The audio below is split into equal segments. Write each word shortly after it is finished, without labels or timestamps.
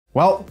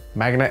Well,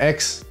 Magna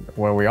X,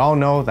 where we all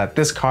know that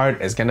this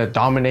card is gonna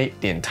dominate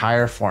the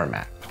entire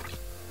format.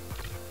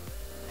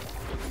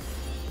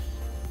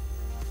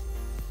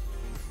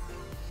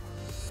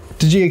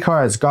 Digi-Eggs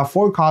cards got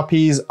 4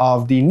 copies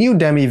of the new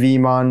Demi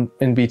Veemon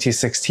in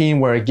BT16,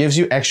 where it gives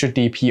you extra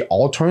DP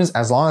all turns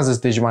as long as this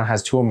Digimon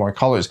has 2 or more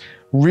colors.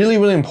 Really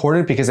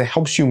important because it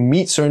helps you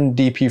meet certain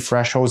DP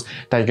thresholds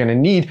that you're gonna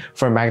need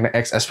for Magna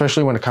X,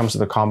 especially when it comes to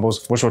the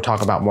combos, which we'll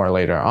talk about more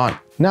later on.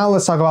 Now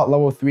let's talk about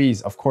level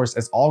 3s. Of course,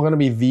 it's all gonna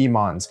be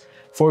Veemons.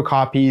 4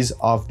 copies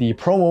of the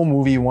promo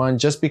movie one,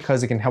 just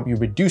because it can help you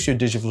reduce your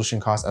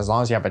Digivolution cost as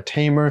long as you have a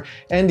Tamer,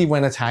 and the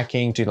when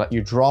attacking to let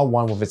you draw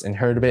 1 with its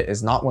inheritable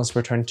is not once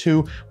per turn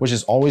 2, which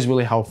is always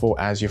really helpful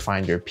as you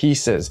find your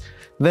pieces.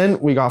 Then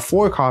we got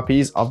 4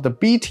 copies of the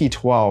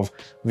BT12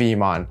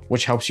 Veemon,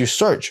 which helps you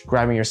search,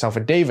 grabbing yourself a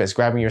Davis,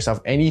 grabbing yourself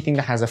anything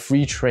that has a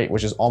free trait,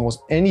 which is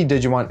almost any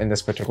Digimon in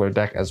this particular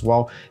deck as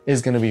well,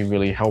 is going to be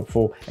really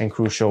helpful and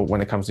crucial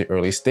when it comes to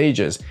early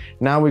stages.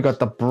 Now we got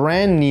the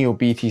brand new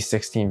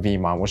BT16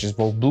 Veemon, which is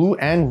both blue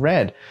and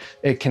red.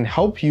 It can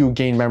help you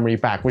gain memory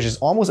back, which is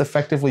almost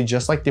effectively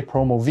just like the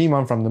promo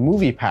Veemon from the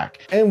movie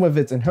pack. And with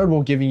its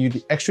inheritable giving you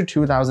the extra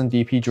 2000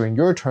 DP during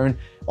your turn,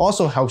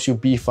 also helps you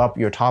beef up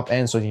your top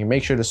end so you can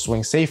make sure to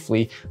swing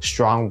safely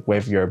strong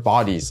with your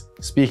bodies.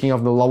 Speaking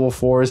of the level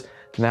 4s,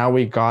 now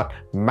we got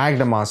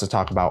Magnamon to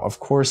talk about. Of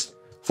course,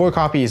 4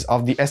 copies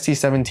of the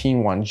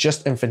ST17 one,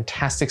 just a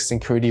fantastic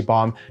security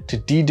bomb to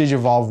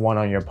de-digivolve 1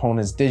 on your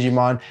opponent's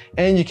Digimon,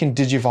 and you can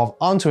digivolve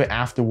onto it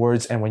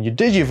afterwards, and when you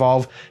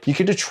digivolve, you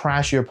get to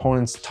trash your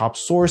opponent's top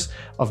source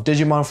of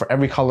Digimon for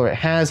every color it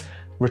has,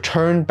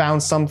 return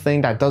bounce something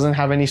that doesn't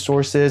have any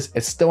sources.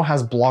 It still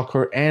has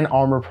blocker and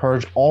armor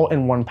purge all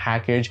in one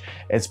package.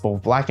 It's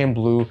both black and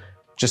blue.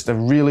 Just a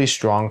really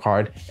strong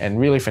card and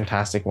really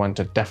fantastic one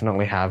to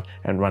definitely have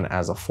and run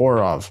as a 4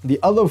 of. The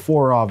other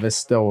 4 of is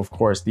still, of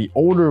course, the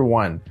older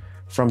one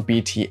from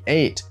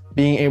BT8,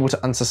 being able to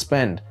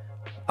unsuspend,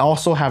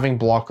 also having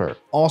blocker,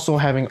 also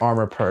having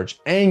armor purge,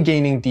 and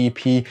gaining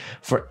DP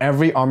for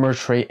every armor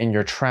trait in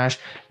your trash.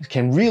 It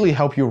can really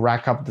help you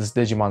rack up this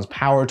Digimon's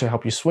power to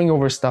help you swing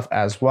over stuff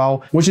as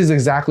well, which is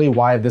exactly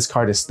why this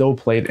card is still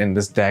played in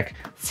this deck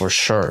for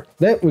sure.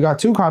 Then we got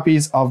 2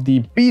 copies of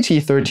the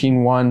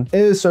BT13 one.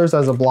 It serves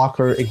as a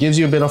blocker. It gives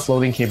you a bit of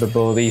floating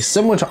capability,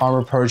 similar to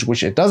armor purge,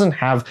 which it doesn't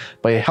have,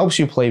 but it helps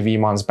you play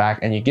Veemon's back,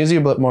 and it gives you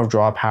a bit more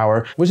draw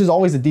power, which is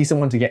always a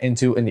decent one to get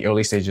into in the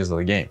early stages of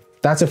the game.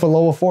 That's it for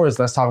level 4s.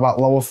 Let's talk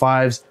about level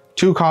 5s.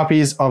 2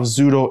 copies of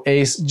Pseudo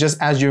Ace,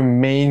 just as your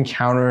main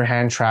counter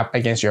hand trap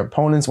against your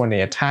opponents when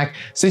they attack.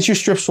 Since you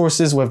strip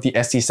sources with the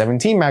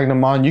ST17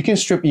 Magnamon, you can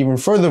strip even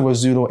further with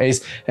Pseudo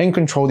Ace and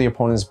control the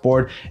opponent's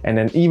board, and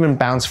then even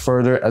bounce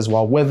further as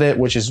well with it,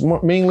 which is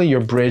mainly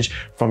your bridge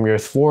from your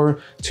 4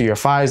 to your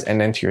 5s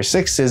and then to your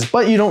 6s.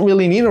 But you don't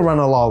really need to run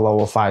a lot of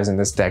level 5s in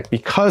this deck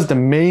because the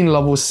main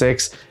level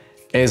 6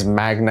 is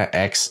Magna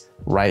X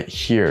right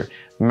here.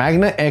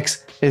 Magna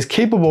X is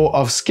capable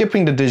of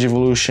skipping the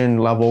Digivolution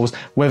levels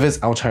with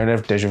its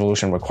alternative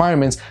Digivolution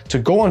requirements to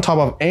go on top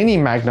of any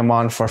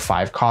Magnamon for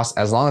 5 costs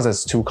as long as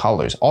it's 2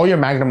 colors. All your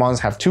Magnamons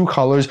have 2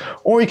 colors,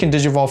 or you can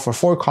Digivolve for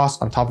 4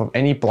 costs on top of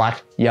any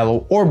black,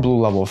 yellow, or blue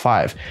level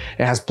 5.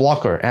 It has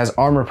blocker, it has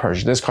armor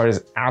purge. This card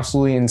is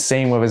absolutely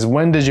insane with its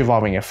when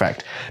Digivolving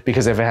effect,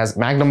 because if it has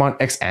Magnamon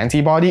X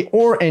Antibody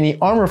or any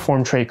armor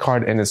form trait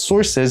card in its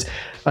sources,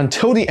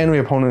 until the end of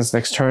your opponent's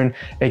next turn,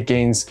 it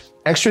gains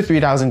extra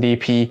 3000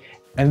 DP,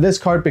 and this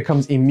card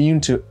becomes immune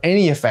to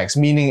any effects,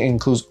 meaning it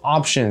includes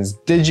options,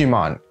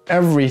 Digimon,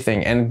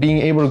 everything, and being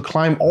able to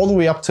climb all the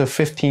way up to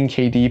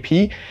 15k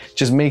DP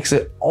just makes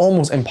it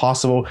almost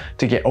impossible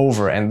to get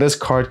over. And this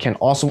card can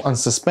also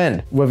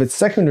unsuspend with its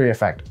secondary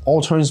effect. All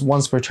turns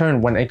once per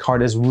turn, when a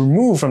card is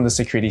removed from the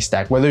security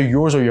stack, whether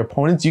yours or your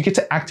opponent's, you get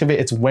to activate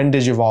its when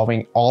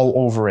Digivolving all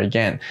over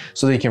again.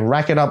 So that you can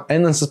rack it up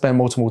and unsuspend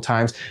multiple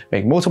times,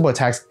 make multiple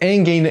attacks,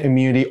 and gain the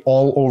immunity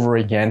all over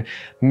again,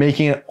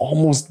 making it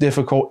almost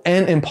difficult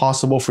and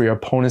impossible for your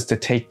opponents to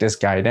take this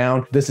guy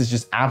down. This is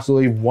just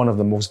absolutely one of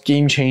the most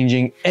game-changing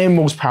and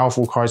most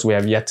powerful cards we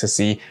have yet to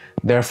see.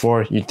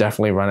 Therefore, you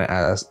definitely run it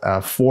as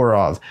a 4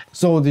 of.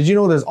 So did you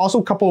know there's also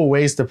a couple of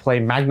ways to play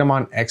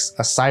Magnamon X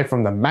aside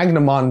from the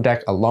Magnamon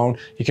deck alone?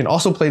 You can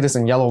also play this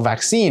in Yellow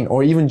Vaccine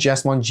or even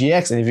Jesmon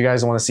GX. And if you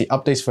guys want to see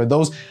updates for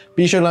those,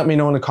 be sure to let me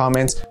know in the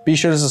comments. Be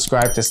sure to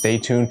subscribe to stay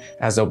tuned,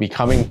 as they'll be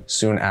coming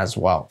soon as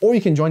well. Or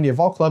you can join the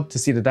AVAULT Club to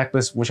see the deck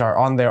lists, which are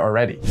on there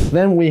already.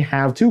 Then we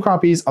have 2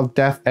 copies of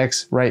Death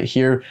X right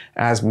here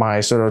as my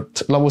sort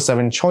of level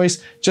 7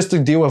 choice, just to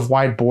deal with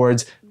wide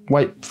boards,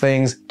 wipe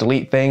things,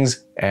 delete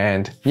things,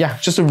 and yeah,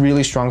 just a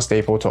really strong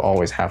staple to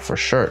always have for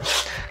sure.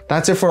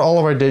 That's it for all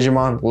of our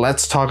Digimon.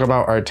 Let's talk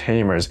about our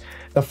Tamers.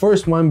 The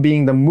first one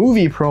being the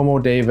movie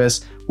promo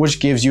Davis, which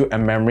gives you a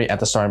memory at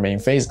the start of main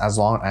phase as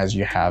long as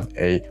you have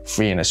a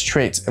freeness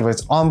trait. If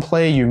it's on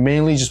play, you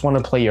mainly just want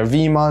to play your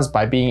Veemons.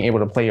 By being able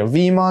to play your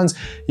Veemons,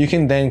 you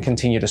can then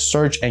continue to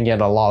search and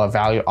get a lot of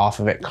value off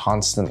of it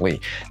constantly.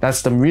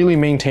 That's the really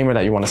main tamer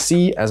that you want to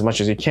see as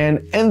much as you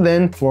can. And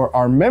then for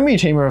our memory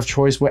tamer of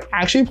choice, we're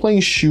actually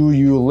playing Shu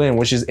Yulin,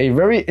 which is a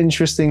very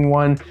interesting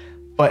one,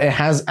 but it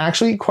has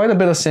actually quite a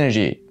bit of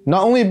synergy.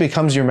 Not only it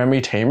becomes your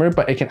memory tamer,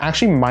 but it can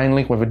actually mind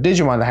link with a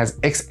Digimon that has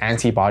X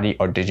Antibody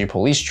or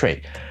Digi-Police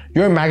trait.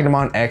 Your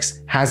Magnamon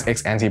X has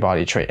X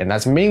Antibody trait, and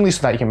that's mainly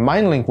so that you can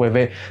mind link with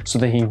it so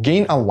that you can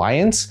gain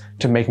alliance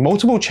to make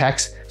multiple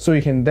checks, so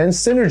you can then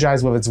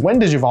synergize with its when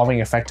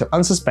digivolving effect to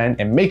unsuspend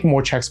and make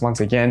more checks once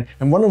again.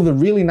 And one of the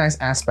really nice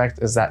aspects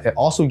is that it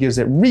also gives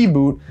it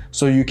reboot,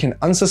 so you can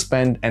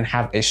unsuspend and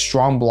have a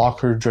strong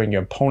blocker during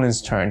your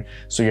opponent's turn,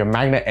 so your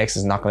Magna X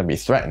is not going to be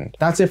threatened.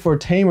 That's it for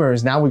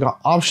tamers. Now we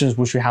got options,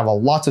 which we have a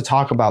lot to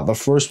talk about. The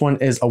first one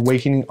is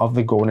Awakening of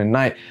the Golden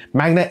Knight.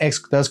 Magna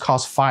X does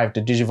cost 5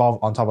 to digivolve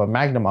on top of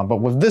Magnamon, but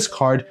with this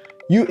card,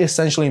 you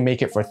essentially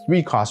make it for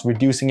 3 costs,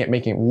 reducing it,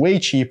 making it way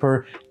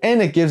cheaper,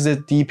 and it gives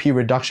it DP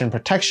reduction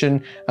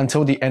protection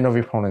until the end of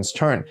your opponent's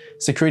turn.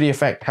 Security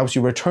effect helps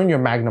you return your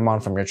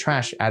Magnamon from your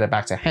trash, add it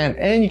back to hand,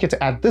 and you get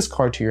to add this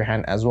card to your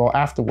hand as well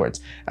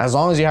afterwards. As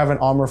long as you have an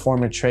armor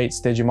form and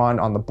traits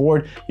Digimon on the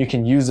board, you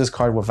can use this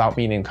card without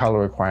meeting color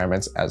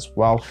requirements as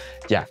well.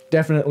 Yeah,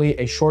 definitely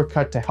a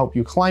shortcut to help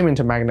you climb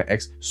into Magna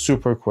X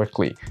super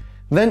quickly.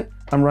 Then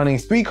I'm running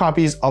 3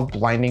 copies of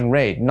Blinding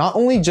Ray, not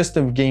only just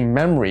to gain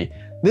memory.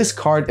 This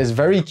card is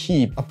very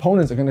key.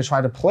 Opponents are going to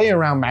try to play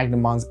around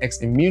Magnamon's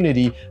X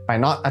immunity by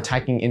not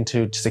attacking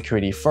into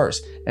security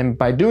first. And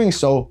by doing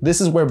so,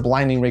 this is where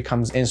Blinding Ray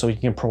comes in, so you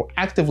can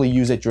proactively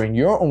use it during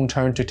your own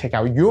turn to take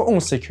out your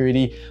own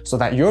security so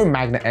that your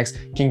Magna X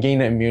can gain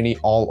the immunity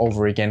all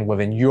over again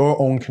within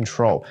your own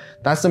control.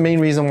 That's the main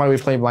reason why we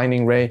play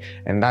Blinding Ray,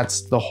 and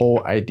that's the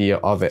whole idea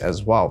of it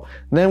as well.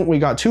 Then we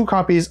got 2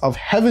 copies of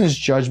Heaven's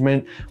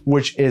Judgment,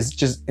 which is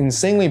just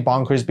insanely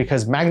bonkers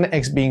because Magna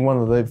X being one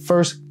of the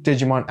first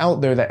Digimon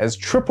out there that has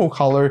triple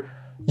color,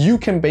 you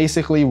can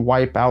basically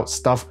wipe out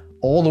stuff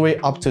all the way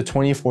up to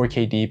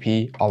 24k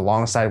DP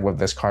alongside with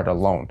this card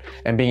alone.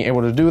 And being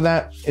able to do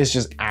that is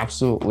just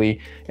absolutely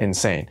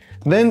insane.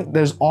 Then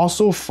there's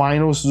also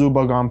Final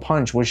Zubagon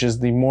Punch, which is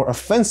the more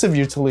offensive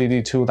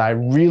utility tool that I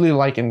really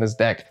like in this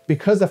deck.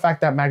 Because the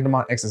fact that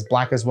Magnamon X is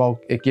black as well,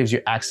 it gives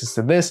you access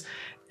to this,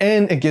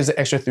 and it gives it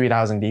extra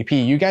 3000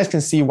 DP. You guys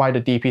can see why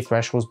the DP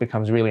thresholds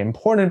becomes really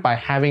important by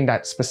having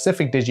that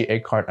specific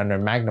Digi-Egg card under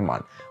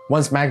Magnamon.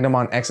 Once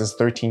Magnamon X is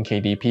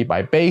 13k DP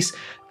by base,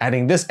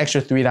 adding this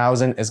extra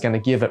 3000 is going to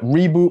give it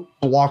reboot,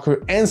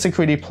 blocker, and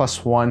security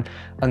 +1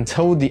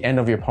 until the end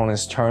of your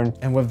opponent's turn.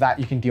 And with that,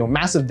 you can deal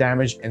massive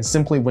damage and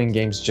simply win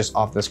games just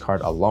off this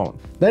card alone.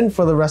 Then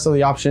for the rest of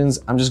the options,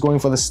 I'm just going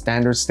for the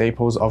standard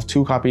staples of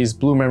 2 copies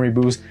Blue Memory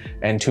Boost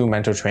and 2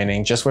 Mental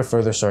Training just for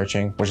further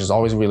searching, which is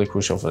always really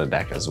crucial for the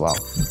deck as well.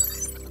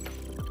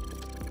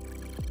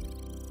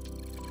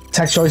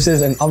 Tech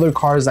choices and other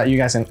cards that you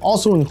guys can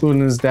also include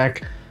in this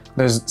deck.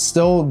 There's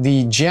still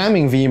the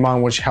Jamming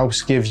Veemon, which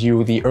helps give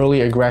you the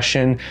early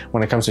aggression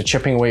when it comes to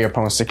chipping away your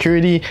opponent's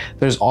security.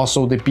 There's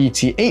also the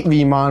BT8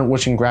 Veemon,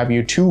 which can grab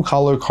you 2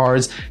 color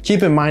cards.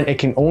 Keep in mind, it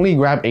can only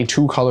grab a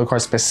 2 color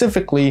card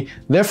specifically,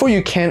 therefore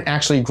you can't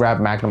actually grab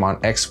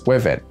Magnamon X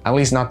with it, at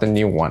least not the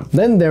new one.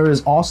 Then there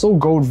is also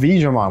Gold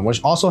Veemon,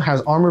 which also has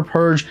Armor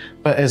Purge,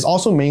 but is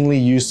also mainly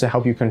used to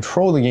help you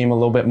control the game a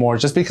little bit more,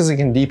 just because it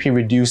can DP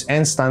reduce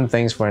and stun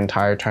things for an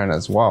entire turn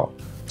as well.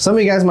 Some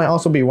of you guys might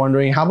also be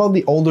wondering, how about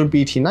the older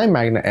BT9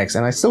 Magna X?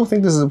 And I still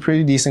think this is a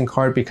pretty decent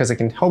card because it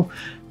can help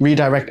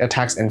redirect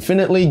attacks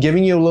infinitely,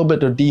 giving you a little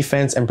bit of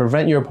defense and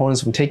prevent your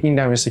opponents from taking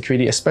down your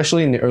security,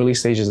 especially in the early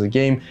stages of the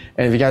game.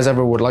 And if you guys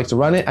ever would like to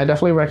run it, I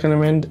definitely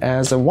recommend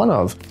as a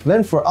one-of.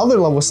 Then for other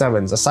level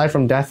 7s, aside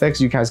from Death X,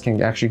 you guys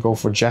can actually go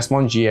for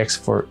Jesmon GX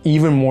for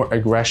even more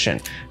aggression.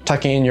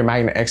 Tucking in your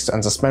Magna X to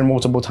unsuspend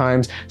multiple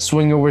times,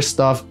 swing over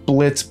stuff,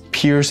 blitz,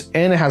 pierce,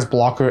 and it has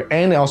blocker,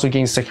 and it also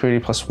gains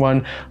security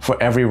 +1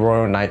 for every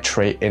Royal Knight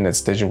trait in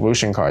its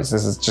Digivolution cards.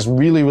 This is just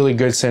really, really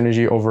good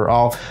synergy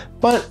overall.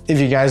 But if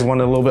you guys want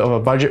a little bit of a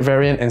budget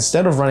variant,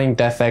 instead of running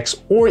Death X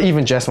or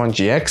even Jesmon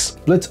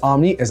GX, Blitz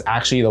Omni is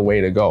actually the way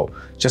to go.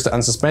 Just to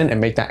unsuspend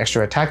and make that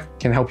extra attack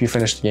can help you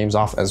finish the games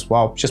off as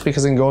well, just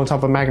because it can go on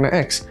top of Magna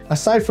X.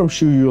 Aside from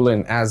Shu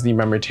Yulin as the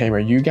memory tamer,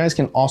 you guys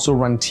can also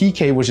run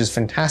TK, which is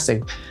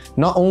fantastic.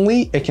 Not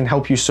only it can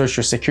help you search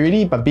your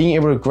security, but being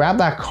able to grab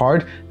that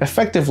card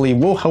effectively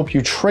will help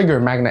you trigger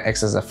Magna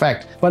X's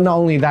effect. But not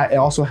only that, it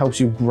also helps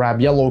you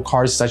grab yellow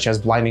cards such as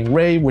Blinding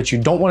Ray, which you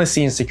don't want to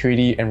see in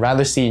security and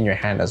rather see in your your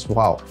hand as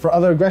well. For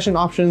other aggression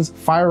options,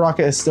 Fire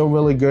Rocket is still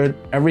really good.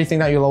 Everything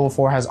that you level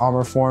 4 has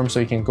armor form, so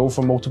you can go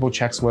for multiple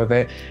checks with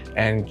it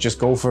and just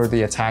go for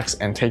the attacks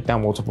and take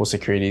down multiple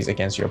securities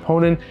against your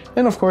opponent.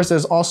 And of course,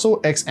 there's also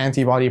X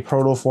Antibody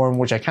Proto Form,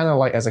 which I kind of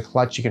like as a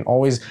clutch. You can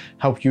always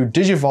help you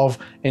Digivolve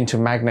into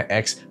Magna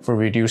X for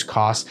reduced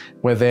costs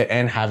with it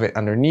and have it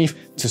underneath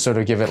to sort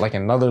of give it like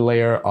another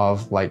layer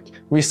of like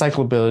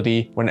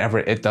recyclability whenever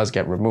it does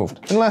get removed.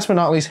 And last but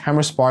not least,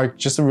 Hammer Spark,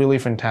 just a really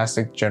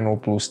fantastic general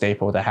blue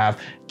staple to have.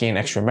 Gain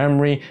extra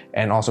memory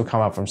and also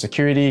come out from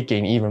security,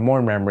 gain even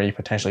more memory,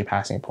 potentially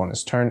passing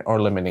opponent's turn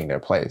or limiting their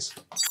plays.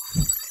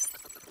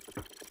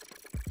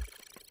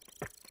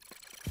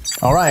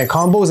 Alright,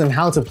 combos and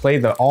how to play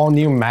the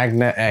all-new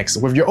Magna X.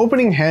 With your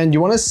opening hand,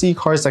 you want to see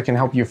cards that can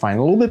help you find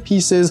a little bit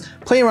pieces,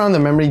 play around the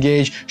memory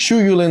gauge. Shu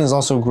Yulin is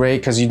also great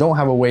because you don't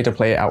have a way to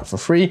play it out for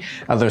free,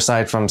 other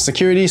side from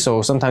security,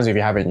 so sometimes if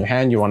you have it in your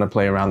hand, you want to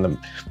play around them.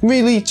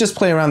 Really, just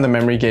play around the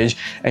memory gauge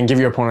and give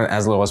your opponent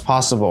as little as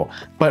possible.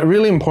 But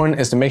really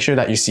important is to make sure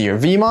that you see your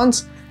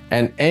Veemons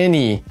and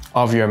any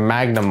of your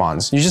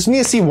Magnamons. You just need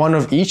to see one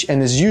of each,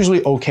 and it's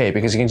usually okay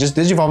because you can just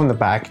Digivolve in the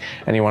back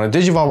and you want to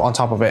Digivolve on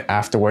top of it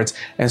afterwards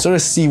and sort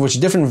of see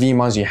which different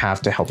Veemons you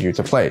have to help you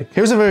to play.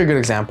 Here's a very good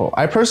example.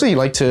 I personally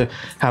like to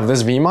have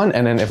this Veemon,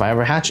 and then if I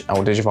ever hatch, I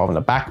will Digivolve in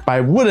the back, but I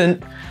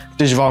wouldn't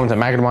Digivolve into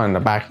Magnamon in the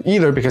back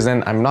either because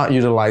then I'm not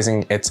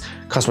utilizing its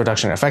cost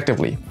reduction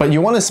effectively. But you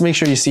want to make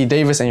sure you see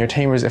Davis and your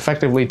Tamers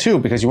effectively too,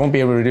 because you won't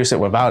be able to reduce it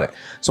without it.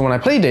 So when I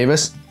play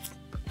Davis,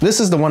 this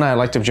is the one I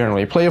like to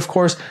generally play, of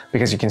course,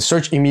 because you can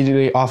search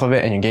immediately off of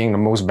it and you're getting the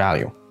most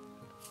value.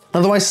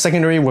 Otherwise,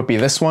 secondary would be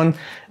this one,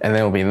 and then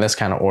it'll be in this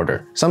kind of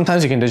order.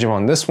 Sometimes you can Digimon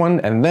on this one,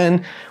 and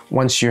then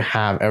once you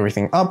have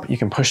everything up, you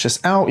can push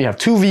this out. You have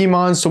 2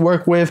 Veemons to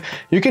work with.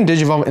 You can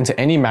Digivolve into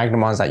any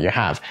Magnamons that you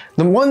have.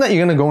 The one that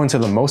you're gonna go into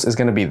the most is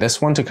gonna be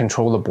this one to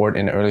control the board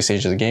in the early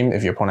stages of the game.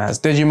 If your opponent has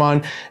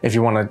Digimon, if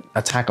you wanna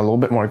attack a little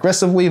bit more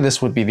aggressively,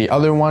 this would be the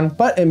other one,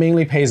 but it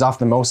mainly pays off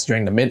the most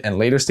during the mid and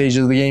later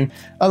stages of the game.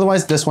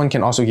 Otherwise, this one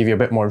can also give you a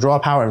bit more draw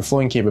power and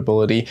flowing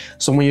capability.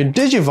 So when you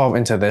Digivolve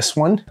into this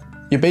one,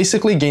 you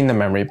basically gain the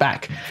memory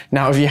back.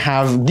 Now, if you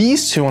have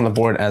these two on the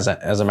board, as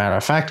a matter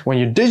of fact, when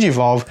you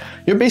Digivolve,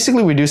 you're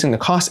basically reducing the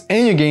cost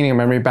and you're gaining a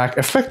memory back,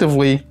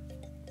 effectively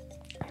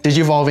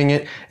Digivolving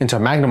it into a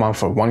Magnamon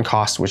for 1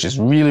 cost, which is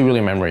really,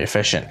 really memory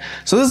efficient.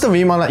 So this is the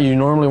Veemon that you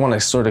normally want to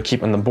sort of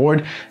keep on the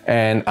board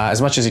and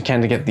as much as you can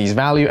to get these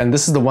value. And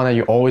this is the one that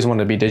you always want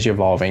to be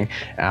Digivolving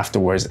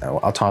afterwards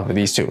on top of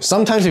these two.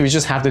 Sometimes if you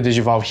just have to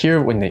Digivolve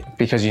here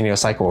because you need to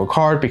cycle a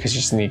card, because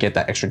you just need to get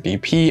that extra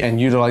DP and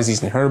utilize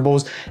these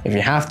inheritables. If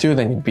you have to,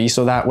 then you be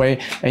so that way.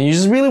 And you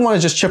just really want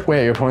to just chip away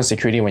at your opponent's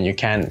security when you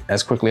can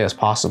as quickly as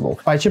possible.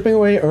 By chipping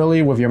away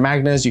early with your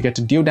Magnas, you get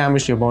to deal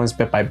damage to your opponents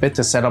bit by bit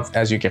to set up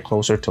as you get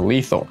closer to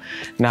lethal.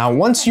 Now,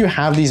 once you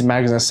have these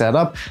Magnas set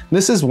up,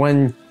 this is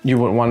when you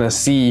would want to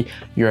see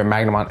your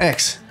Magnamon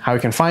X. How you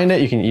can find it,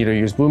 you can either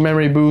use Blue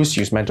Memory Boost,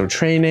 use Mental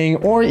Training,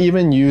 or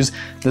even use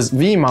this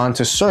Veemon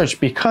to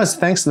search, because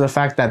thanks to the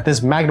fact that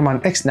this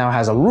Magnamon X now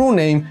has a rule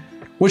name,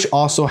 which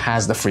also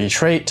has the free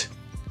trait,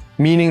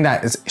 meaning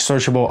that it's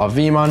searchable of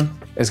Veemon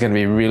is going to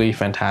be really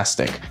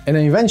fantastic. And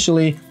then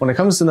eventually, when it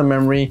comes to the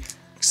memory,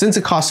 since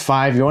it costs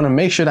 5, you want to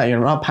make sure that you're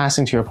not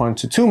passing to your opponent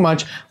too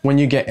much when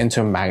you get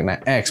into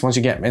Magna X. Once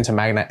you get into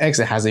Magna X,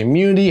 it has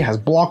immunity, it has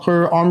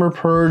blocker, armor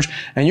purge,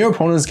 and your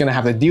opponent is going to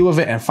have to deal with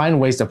it and find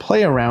ways to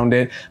play around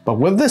it. But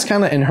with this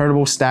kind of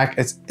inheritable stack,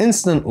 it's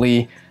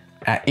instantly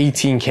at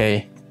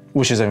 18k,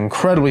 which is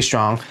incredibly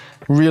strong,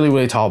 really,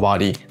 really tall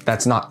body.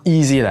 That's not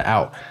easy to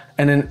out.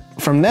 And then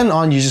from then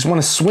on, you just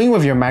want to swing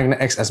with your Magna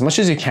X as much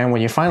as you can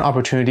when you find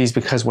opportunities,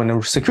 because when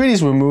the security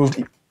is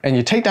removed and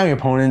you take down your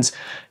opponents,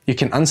 you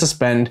can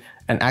unsuspend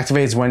and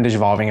activate its when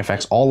Digivolving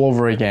effects all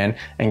over again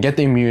and get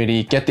the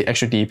immunity, get the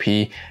extra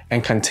DP,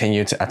 and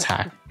continue to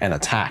attack and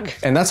attack.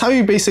 And that's how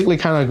you basically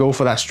kind of go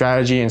for that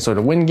strategy and sort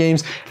of win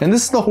games. And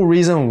this is the whole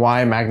reason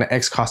why Magna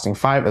X costing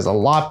 5 is a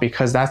lot,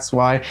 because that's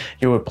why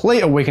you would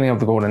play Awakening of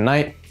the Golden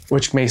Knight,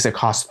 which makes it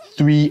cost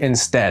 3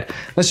 instead.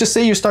 Let's just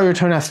say you start your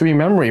turn at 3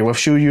 memory with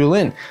Shu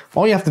Yulin.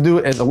 All you have to do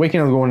is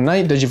Awakening of the Golden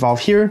Knight, Digivolve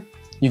here,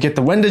 you get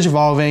the when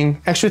Digivolving,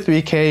 extra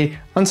 3k,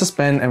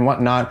 unsuspend, and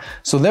whatnot.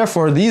 So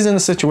therefore, these are the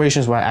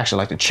situations where I actually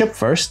like to chip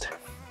first.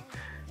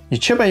 You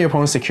chip at your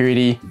opponent's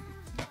security,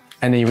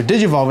 and then you would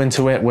Digivolve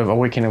into it with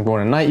Awakening of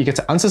Golden Knight. You get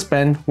to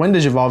unsuspend, when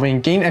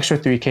Digivolving, gain extra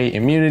 3k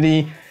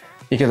immunity,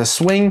 you get a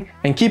swing,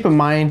 and keep in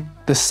mind,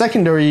 the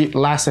secondary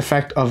last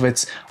effect of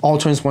its all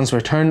turns once per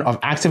turn of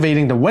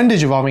activating the when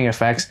Digivolving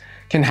effects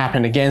can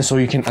happen again, so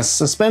you can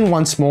suspend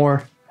once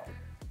more,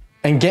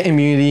 and get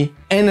immunity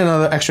and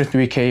another extra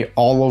 3k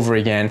all over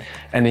again,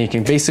 and then you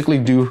can basically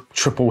do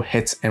triple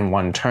hits in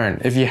 1 turn.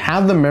 If you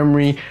have the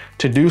memory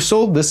to do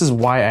so, this is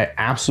why I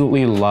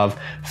absolutely love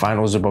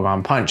Final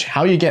Zubogon Punch.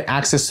 How you get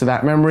access to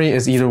that memory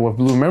is either with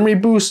Blue Memory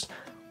Boost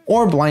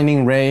or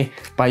Blinding Ray.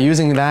 By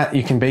using that,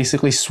 you can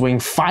basically swing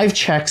 5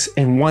 checks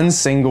in 1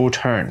 single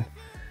turn,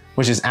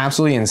 which is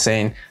absolutely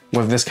insane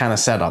with this kind of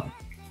setup.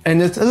 And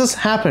this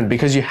happened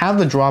because you have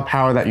the draw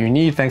power that you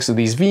need thanks to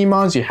these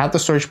Veemons, you have the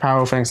search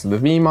power thanks to the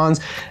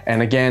Veemons,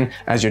 and again,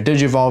 as you're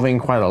digivolving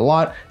quite a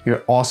lot,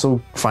 you're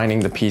also finding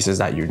the pieces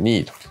that you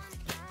need.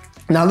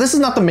 Now, this is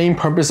not the main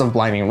purpose of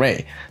Blinding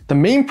Ray. The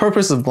main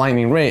purpose of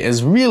Blinding Ray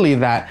is really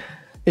that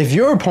if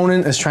your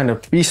opponent is trying to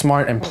be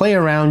smart and play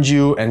around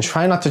you and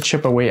try not to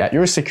chip away at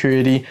your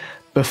security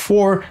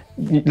before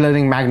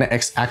letting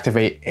Magna-X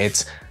activate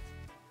its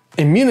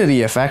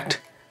immunity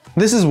effect,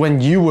 this is when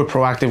you would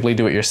proactively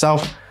do it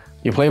yourself.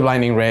 You play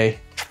Blinding Ray,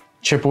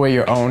 chip away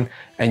your own,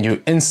 and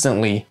you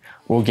instantly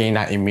will gain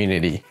that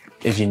immunity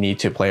if you need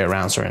to play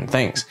around certain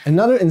things.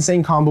 Another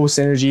insane combo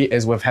synergy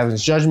is with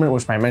Heaven's Judgment,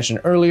 which I mentioned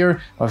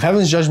earlier. With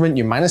Heaven's Judgment,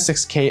 you minus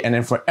 6k, and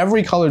then for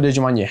every color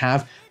Digimon you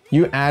have,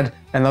 you add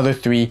another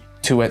 3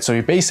 to it. So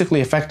you're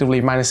basically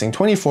effectively minusing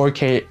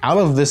 24k out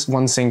of this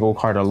one single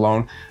card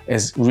alone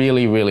is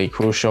really, really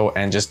crucial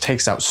and just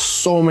takes out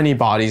so many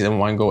bodies in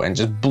one go and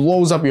just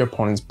blows up your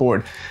opponent's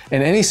board.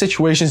 In any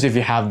situations, if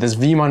you have this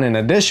Veemon in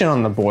addition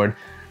on the board,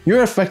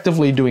 you're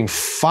effectively doing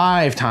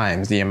 5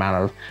 times the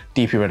amount of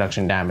DP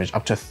reduction damage,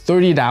 up to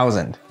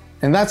 30,000.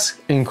 And that's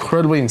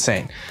incredibly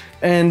insane.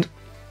 And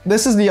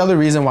this is the other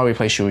reason why we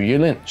play Shu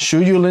Yulin.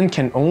 Shu Yulin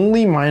can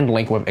only mind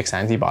link with X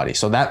Antibody.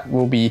 So that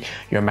will be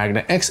your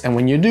Magna-X. And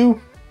when you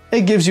do,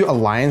 it gives you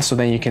Alliance. So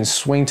then you can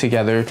swing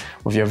together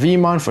with your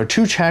Veemon for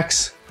 2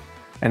 checks.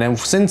 And then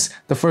since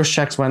the first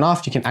checks went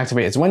off, you can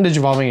activate its when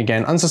digivolving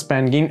again,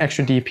 unsuspend, gain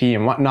extra DP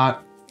and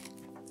whatnot,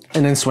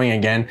 and then swing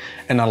again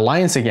and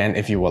Alliance again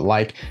if you would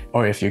like,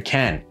 or if you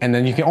can. And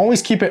then you can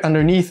always keep it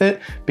underneath it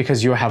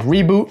because you'll have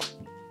reboot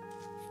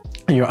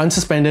and you're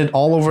unsuspended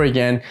all over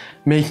again,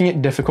 making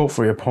it difficult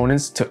for your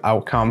opponents to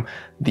outcome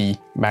the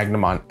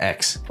Magnamon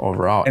X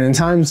overall. And in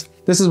times,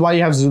 this is why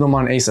you have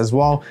Zudomon Ace as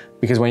well,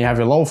 because when you have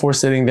your level 4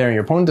 sitting there and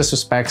your opponent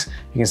disrespects,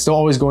 you can still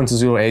always go into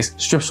Zudo Ace,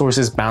 strip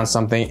sources, bounce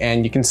something,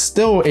 and you can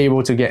still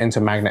able to get into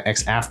Magna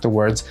X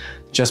afterwards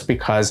just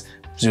because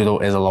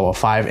Zudo is a level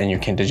 5 and you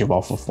can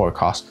Digivolve for 4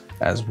 cost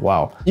as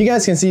well. You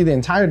guys can see the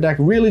entire deck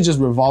really just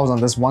revolves on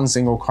this one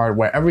single card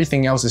where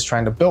everything else is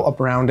trying to build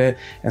up around it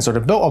and sort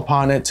of build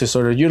upon it to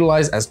sort of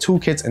utilize as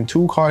toolkits and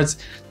 2 cards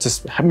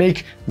to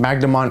make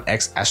Magnamon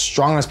X as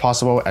strong as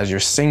possible as your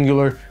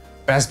singular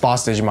best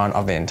boss Digimon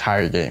of the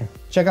entire game.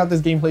 Check out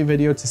this gameplay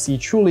video to see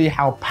truly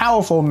how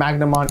powerful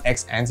Magnamon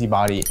X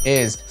Antibody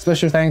is.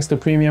 Special thanks to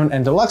Premium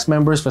and Deluxe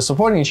members for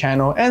supporting the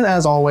channel, and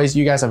as always,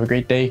 you guys have a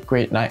great day,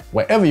 great night,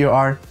 wherever you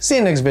are. See you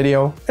in the next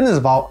video, and this is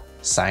AVAULT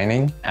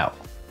signing out.